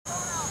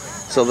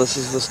So this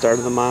is the start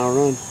of the mile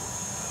run.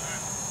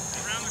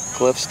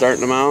 Cliff's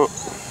starting them out.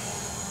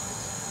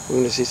 We're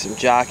going to see some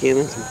jockeying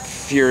and some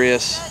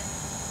furious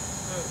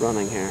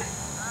running here.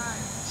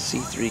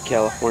 C3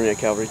 California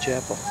Calvary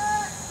Chapel.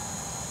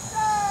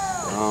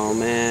 Oh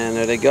man,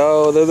 there they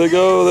go, there they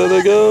go, there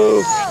they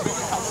go.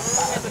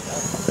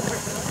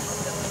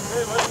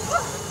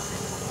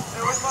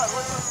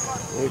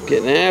 They're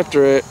getting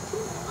after it.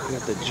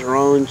 Got the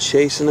drone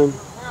chasing them.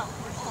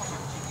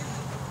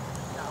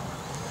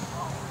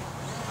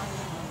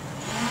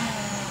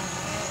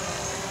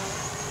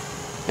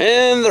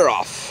 And they're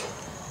off.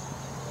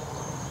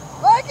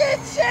 Look at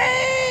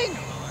Shane!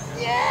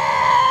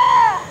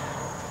 Yeah!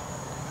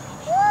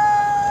 Woo!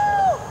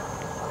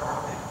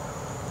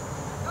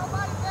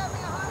 Nobody bet me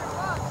 $100,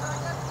 so I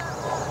guess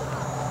that's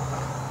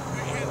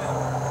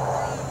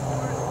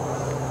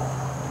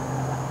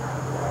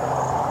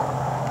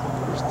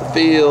Here's the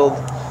field.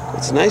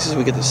 What's nice is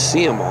we get to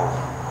see them all.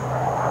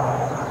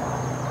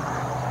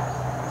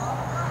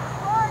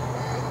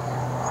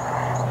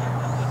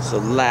 So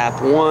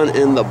lap 1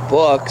 in the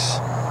books.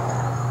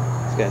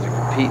 These guys are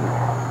competing.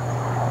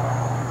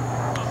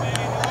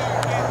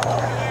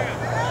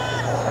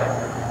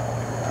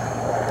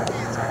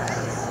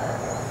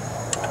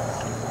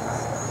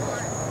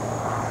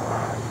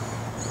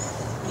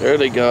 There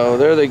they go,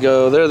 there they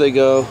go, there they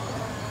go.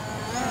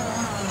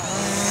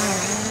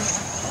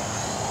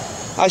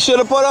 I should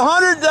have put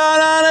 100 down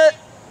on it.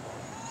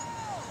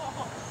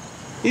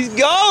 He's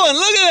going,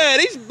 look at that,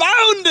 he's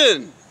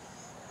bounding.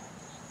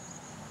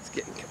 It's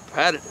getting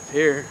competitive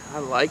here, I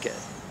like it.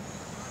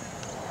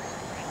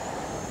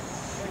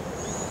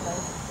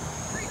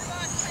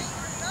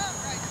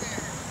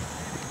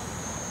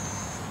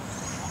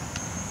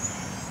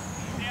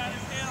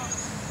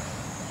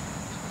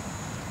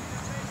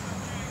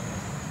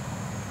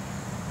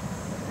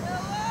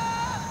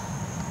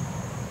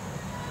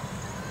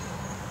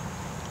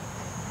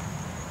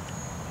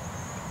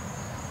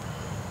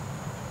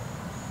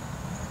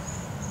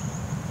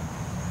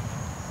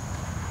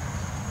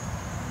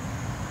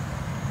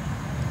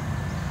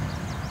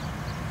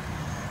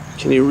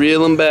 Can he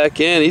reel him back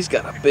in? He's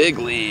got a big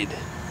lead.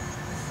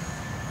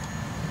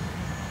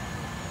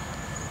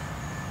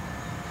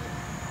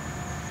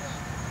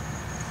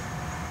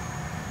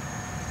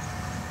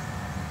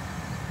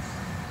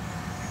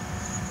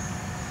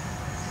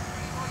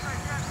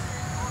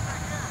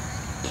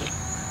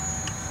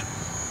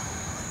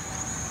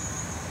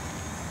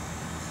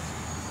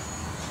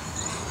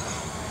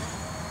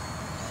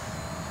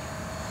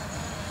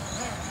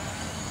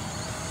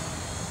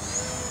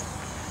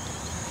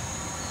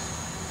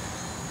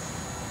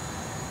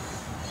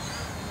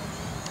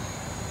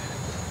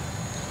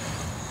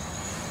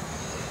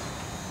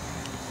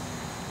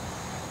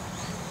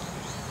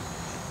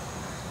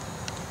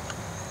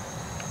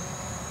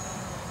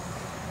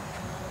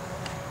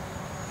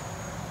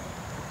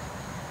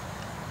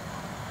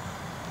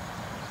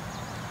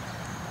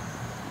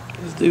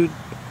 This dude,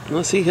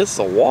 unless he hits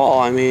the wall,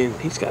 I mean,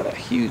 he's got a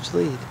huge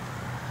lead. I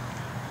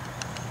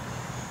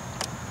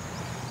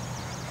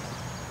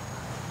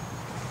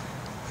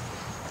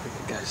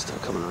think the guy's still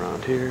coming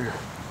around here.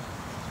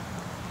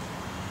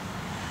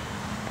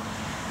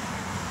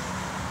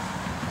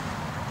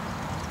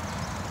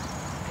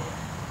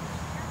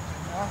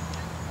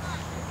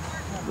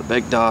 The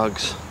big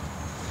dogs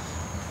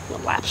will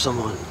lap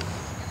someone.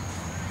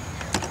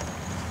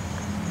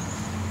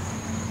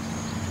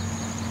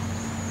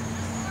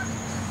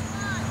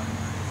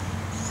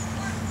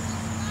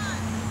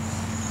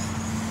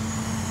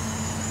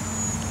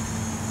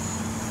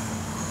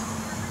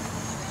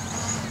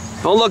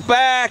 Don't look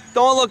back!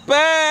 Don't look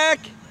back!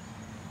 He's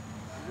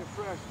a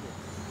freshman.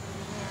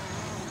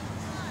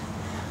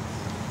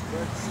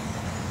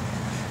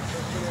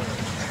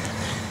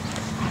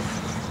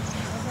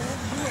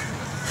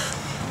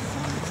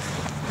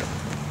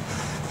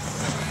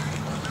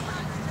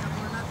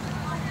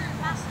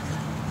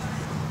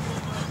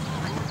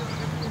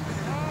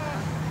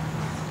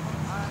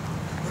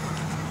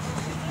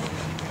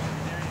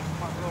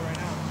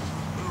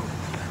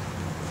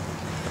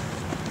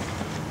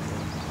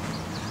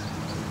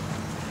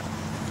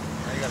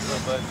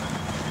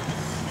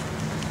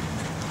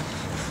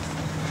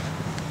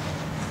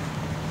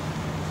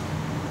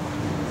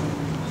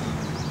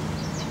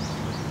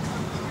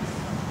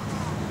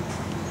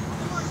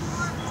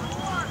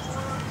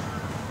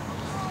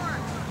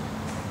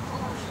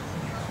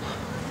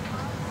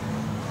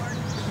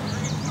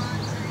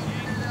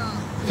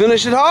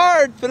 Finish it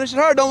hard! Finish it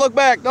hard! Don't look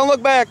back! Don't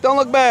look back! Don't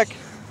look back!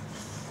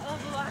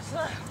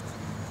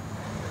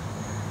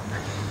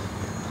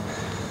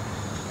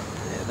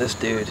 Yeah, this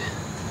dude,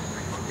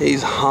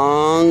 he's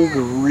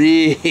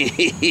hungry.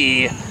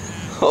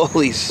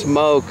 Holy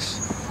smokes!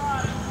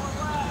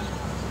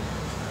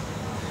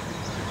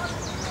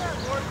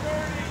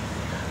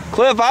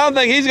 Cliff, I don't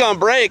think he's gonna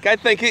break. I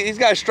think he's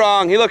got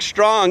strong. He looks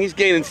strong. He's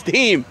gaining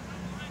steam.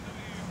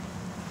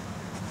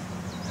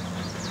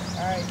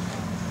 Alright,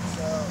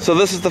 so So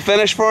this is the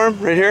finish for him,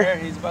 right here?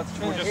 He's about to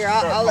finish. Here,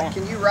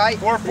 can you write?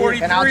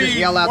 443, And I'll just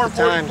yell out the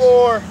times.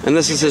 444. And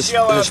this is his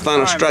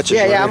final stretches.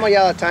 Yeah, right I'm here. gonna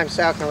yell at time.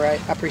 Sal can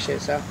write. I appreciate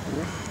it, Sal.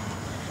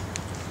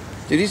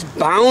 Dude, he's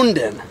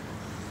bounding.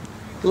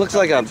 He looks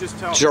like a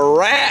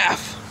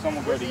giraffe.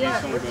 Someone go to you,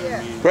 someone go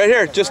to me. Right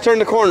here, just turn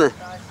the corner.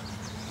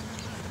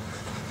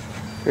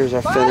 Here's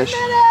our 5 finish.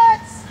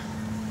 minutes!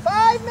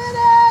 5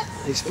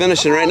 minutes! He's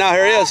finishing right now.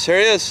 Here he is. Here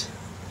he is.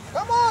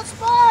 Come on,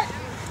 Spark!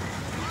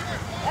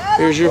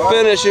 Here's your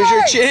finish. Here's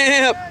your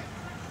champ.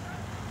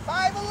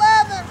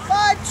 5:11,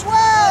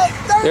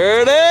 5:12,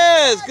 There it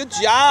is. Good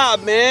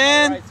job,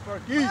 man.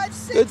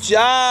 5:16, Good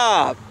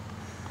job.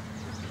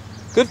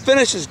 Good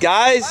finishes,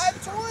 guys.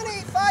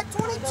 5:20,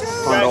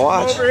 5:22, Fun to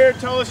watch. Come over here,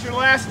 tell us your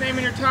last name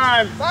and your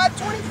time.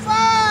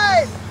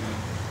 5:25,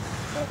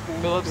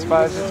 Phillips,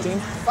 515.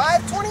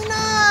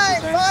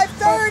 5:29,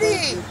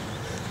 5:30,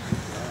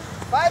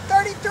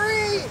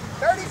 5:33,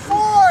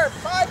 34,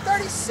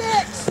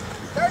 5:36,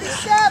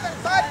 37,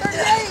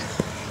 5:38,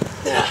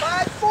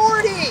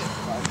 5:40,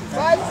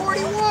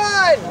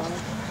 5:41,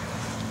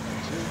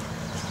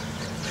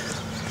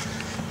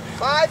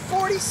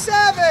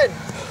 5:47,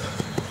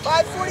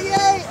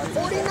 5:48,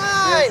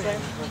 49,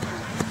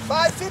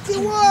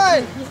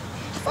 5:51,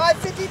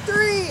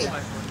 5:53,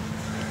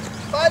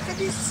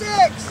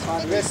 5:56,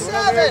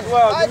 57,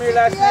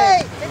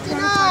 5:58,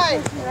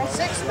 59,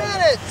 6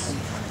 minutes,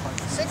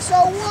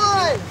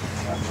 6:01,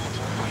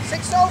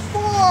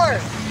 6:04,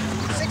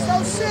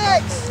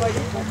 6:06,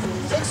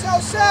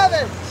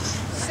 6:07,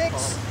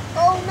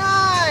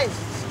 6:09,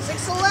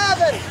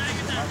 6:11.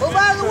 Move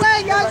out of the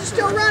way, guys. You're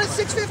still running.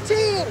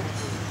 6:15,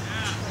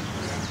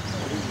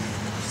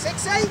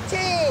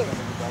 6:18,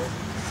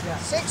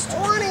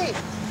 6:20,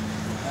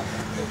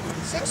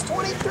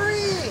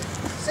 6:23,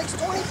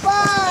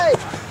 6:25,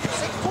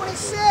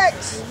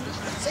 6:26,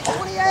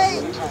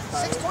 6:28,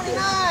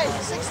 6:29,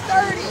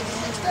 6:30,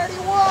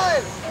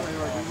 6:31,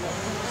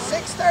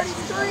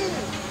 6:33,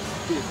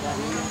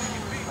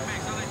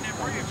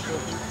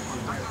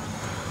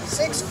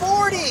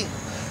 6:40.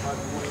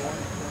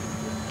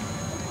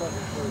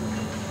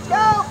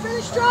 Go,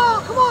 finish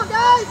strong. Come on,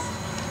 guys.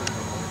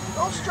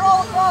 Don't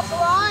stroll across the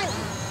line.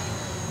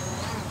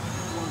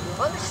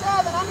 Under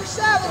 7,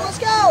 let's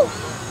go.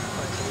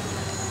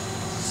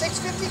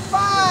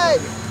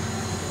 6:55,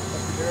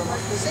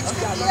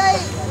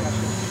 6:58,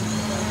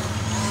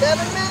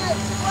 7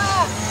 minutes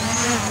flat.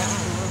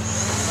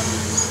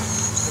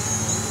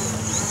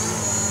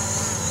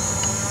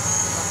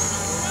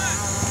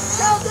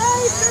 Go,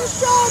 Dave, finish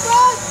strong,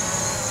 bud.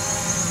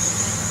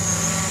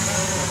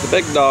 The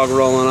big dog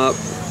rolling up.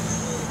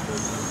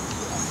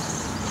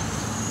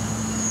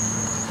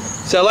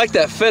 See, I like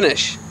that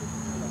finish.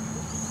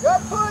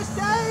 Good push,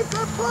 Dave,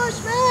 good push,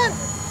 man.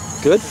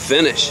 Good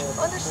finish.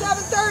 Under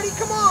 7:30,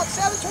 come on,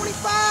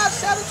 7:25,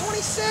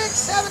 7:26,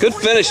 7:27. Good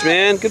finish,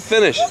 man. Good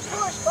finish. Good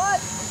push, bud.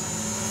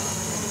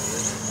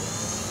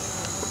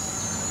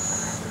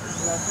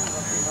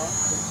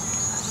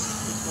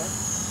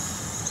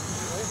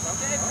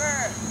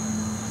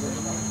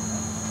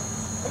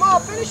 Come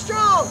on, finish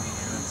strong.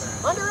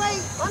 Under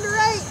 8, under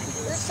 8.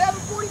 There's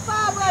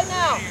 7:45 right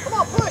now. Come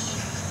on, push.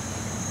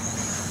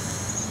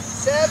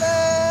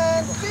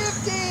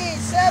 7:50,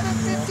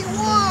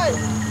 7:51.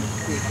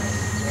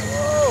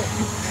 Whoa.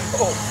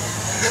 Oh.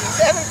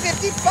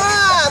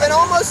 7:55 and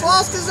almost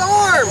lost his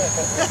arm. Is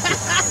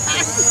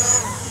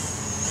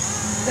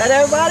that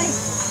everybody?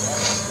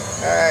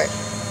 All right.